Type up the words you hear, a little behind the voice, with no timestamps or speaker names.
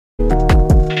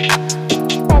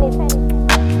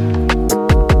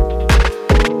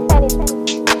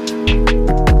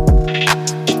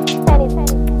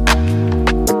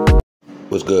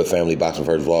What's good, family? Boxing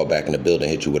First Vlog back in the building.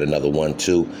 Hit you with another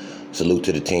 1-2. Salute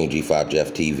to the team, G5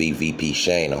 Jeff TV, VP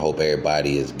Shane. I hope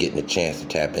everybody is getting a chance to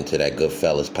tap into that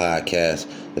Goodfellas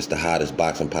podcast. It's the hottest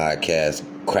boxing podcast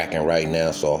cracking right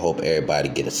now, so I hope everybody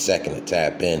get a second to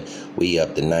tap in. We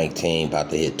up to 19,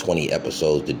 about to hit 20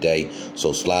 episodes today.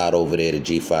 So slide over there to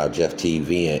G5 Jeff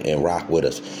TV and rock with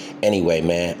us. Anyway,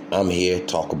 man, I'm here to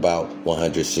talk about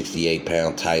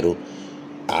 168-pound title.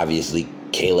 Obviously,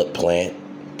 Caleb Plant,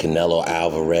 Canelo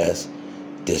Alvarez.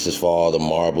 This is for all the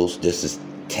marbles. This is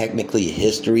technically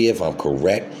history, if I'm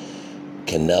correct.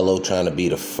 Canelo trying to be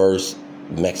the first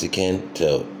Mexican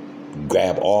to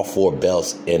grab all 4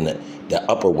 belts in the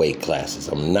upper weight classes.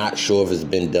 I'm not sure if it's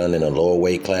been done in the lower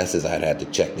weight classes. I'd have to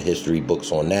check the history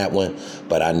books on that one,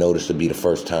 but I know this will be the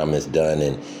first time it's done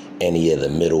in any of the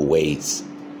middle weights,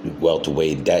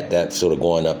 welterweight, that sort of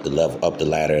going up the level, up the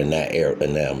ladder in that area,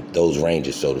 in those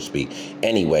ranges, so to speak.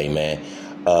 Anyway, man,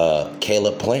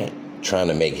 Caleb Plant trying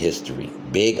to make history.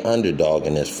 Big underdog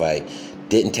in this fight.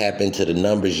 Didn't tap into the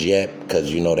numbers yet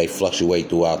because, you know, they fluctuate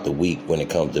throughout the week when it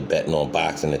comes to betting on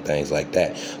boxing and things like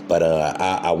that. But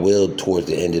I will towards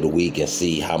the end of the week and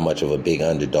see how much of a big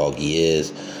underdog he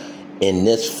is. In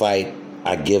this fight,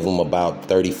 I give him about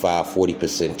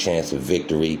 35-40% chance of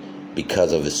victory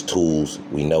because of his tools.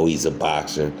 We know he's a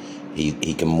boxer. He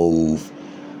can move.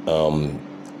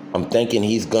 I'm thinking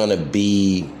he's going to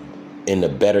be in the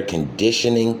better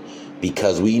conditioning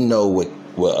because we know what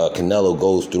Canelo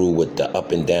goes through with the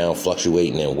up and down,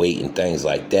 fluctuating in weight and things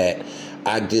like that.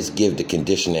 I just give the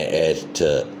conditioning edge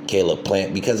to Caleb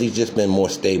Plant because he's just been more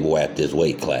stable at this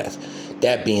weight class.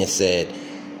 That being said,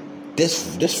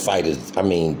 this fight is, I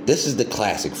mean, this is the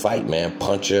classic fight, man.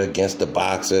 Puncher against the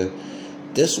boxer.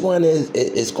 This one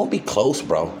it's going to be close,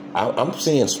 bro. I'm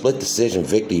seeing split decision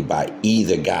victory by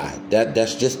either guy.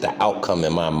 That's just the outcome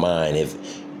in my mind,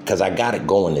 because I got it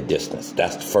going the distance.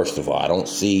 That's first of all. I don't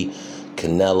see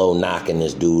Canelo knocking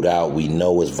this dude out. We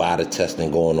know it's VADA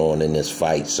testing going on in this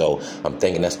fight, so I'm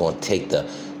thinking that's going to take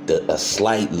a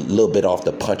slight little bit off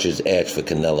the puncher's edge for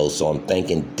Canelo. So I'm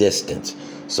thinking distance.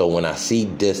 So when I see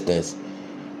distance,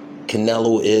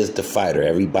 Canelo is the fighter.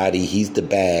 Everybody, he's the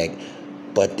bag.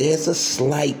 But there's a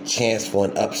slight chance for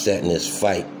an upset in this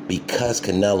fight because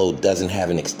Canelo doesn't have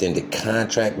an extended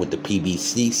contract with the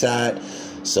PBC side.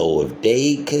 So if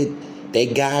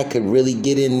that guy could really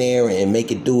get in there and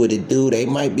make it do what it do, they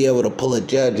might be able to pull a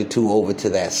judge or two over to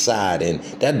that side. And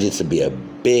that just would be a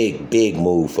big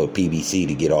move for PBC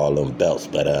to get all them belts.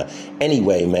 But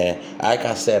anyway, man, like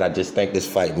I said, I just think this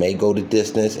fight may go the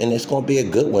distance, and it's going to be a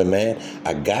good one, man.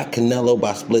 I got Canelo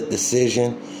by split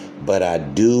decision, but I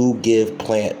do give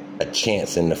Plant a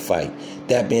chance in the fight.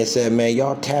 That being said, man,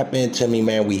 y'all tap into me,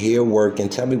 man. We here working.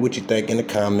 Tell me what you think in the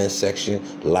comment section.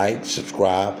 Like,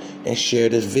 subscribe, and share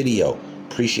this video.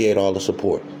 Appreciate all the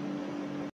support.